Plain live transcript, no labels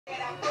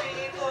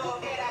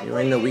You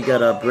ain't know we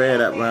got our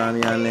bread up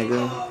around y'all,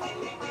 nigga.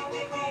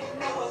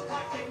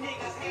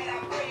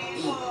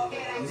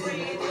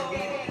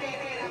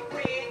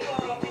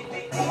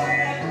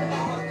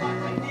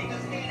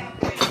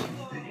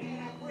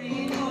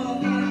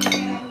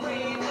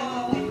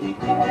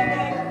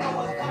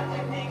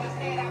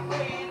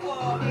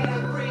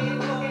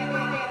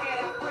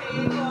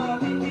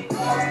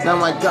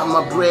 Now I got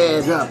my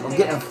bread up, I'm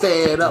getting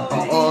fed up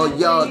on all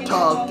y'all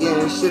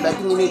talking shit like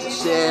you need to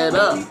shut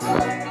up.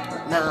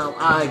 Now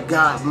I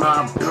got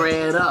my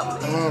bread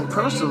up, and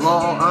first of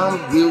all,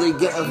 I'm really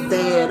getting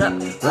fed up.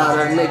 Lot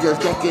of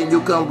niggas thinking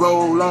you can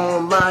roll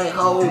on my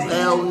hoe,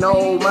 hell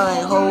no, my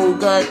hoe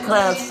got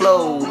class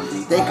flow.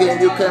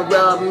 Thinking you can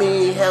rob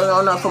me, hell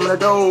no, not from the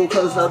door,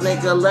 cause a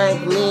nigga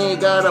like me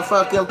got a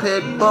fucking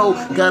pit bull,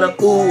 got a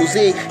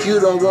Uzi, you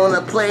don't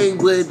wanna play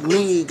with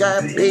me.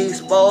 Got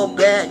baseball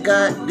bat,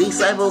 got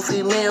disciple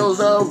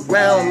females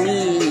around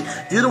me.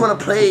 You don't wanna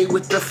play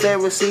with the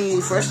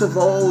Pharisees. First of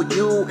all,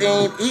 you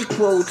ain't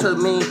equal to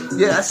me.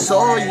 Yeah, I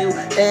saw you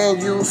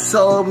and you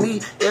saw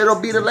me.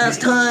 It'll be the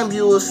last time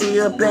you will see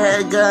a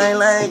bad guy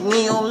like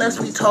me, unless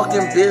we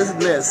talking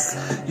business.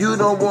 You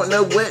don't want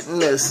no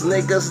witness.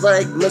 Niggas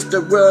like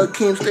Mr.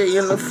 Rakeem stay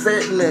in the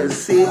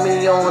fitness. See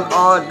me on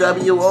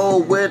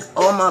RWO with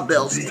all my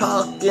belts,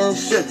 talking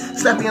shit,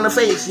 slap you in the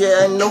face.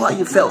 Yeah, I know how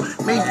you felt.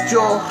 Made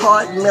your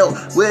heart melt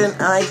when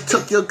I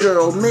took your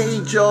girl.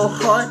 Made your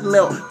heart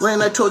melt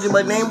when I told you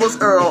my name was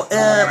Earl,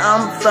 and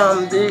I'm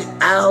from the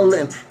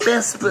island.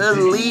 Best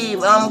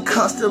believe I'm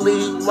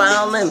constantly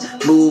wildin'.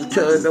 Move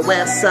to the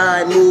west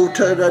side, move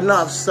to the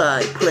north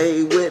side.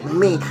 Play with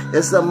me,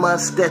 it's a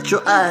must that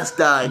your eyes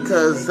die,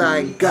 cause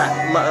I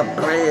got my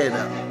bread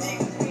up.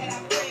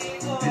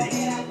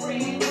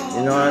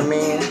 You know what I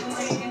mean?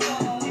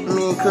 I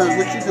mean, cause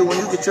what you do when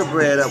you get your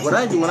bread up, what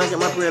I do when I get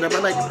my bread up, I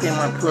like to pay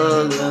my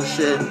plugs and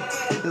shit.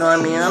 You know what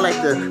I mean? I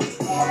like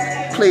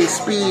to play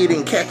speed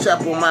and catch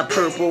up on my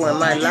purple and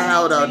my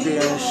loud out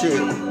there and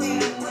shit.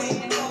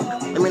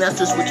 I mean, that's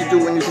just what you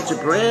do when you get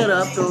your bread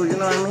up, though, you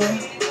know what I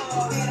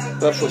mean?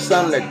 But for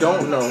some that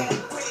don't know,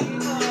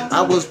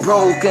 I was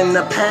broke in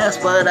the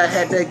past, but I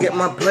had to get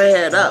my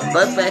bread up.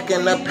 But back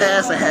in the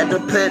past, I had to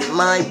put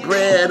my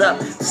bread up.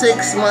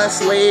 6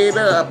 months later,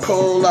 I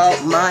pull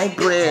out my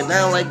bread.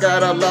 Now I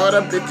got a lot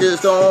of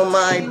bitches on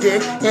my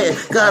dick. Yeah,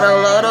 got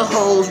a lot of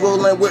hoes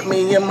rolling with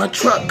me in my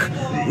truck.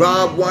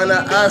 Rob one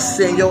of us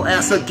and your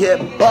ass will get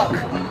buck.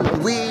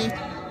 We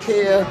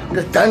hear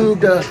the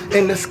thunder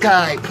in the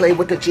sky. Play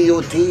with the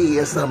G.O.D.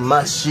 It's a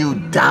must you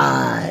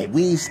die.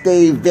 We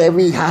stay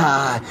very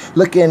high,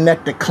 looking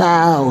at the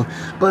cloud.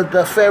 But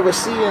the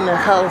Pharisee in the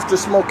house, the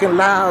smoking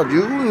loud.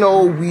 You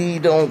know we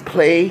don't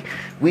play.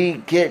 We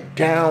get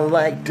down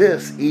like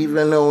this,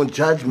 even on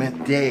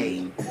Judgment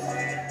Day.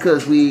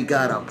 Cause we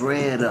got our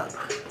bread up.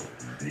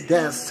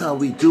 That's how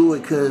we do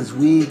it, cause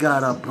we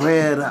got our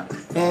bread up.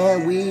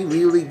 And we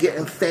really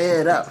getting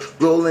fed up.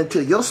 Rolling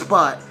to your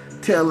spot,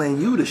 telling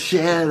you to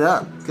shut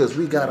up, cause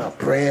we got our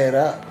bread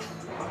up.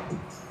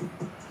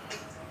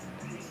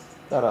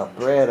 Got our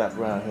bread up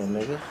around here,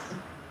 nigga.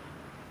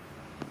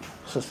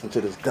 Let's listen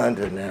to this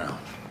thunder now.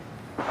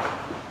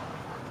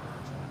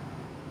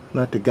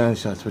 Not the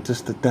gunshots, but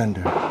just the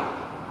thunder.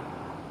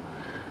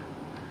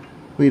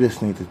 We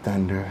just need the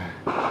thunder.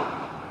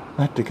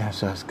 Not the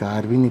gunshots,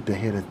 God. We need to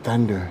hear the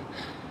thunder.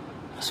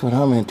 That's what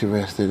I'm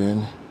interested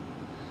in.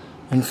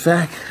 In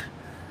fact,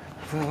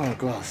 if we want to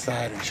go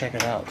outside and check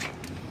it out.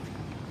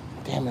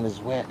 Damn, it is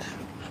wet.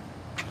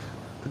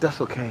 But that's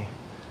okay.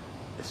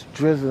 It's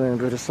drizzling,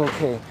 but it's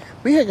okay.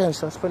 We hear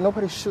gunshots, but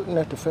nobody's shooting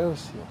at the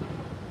Pharisee.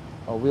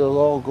 Or we'll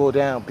all go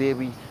down,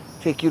 baby.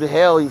 Take you to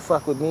hell, you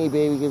fuck with me,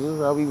 baby, because this is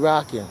how we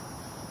rocking. You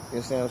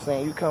understand what I'm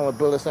saying? You come with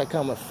bullets, I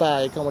come with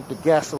fire, you come with the gasoline.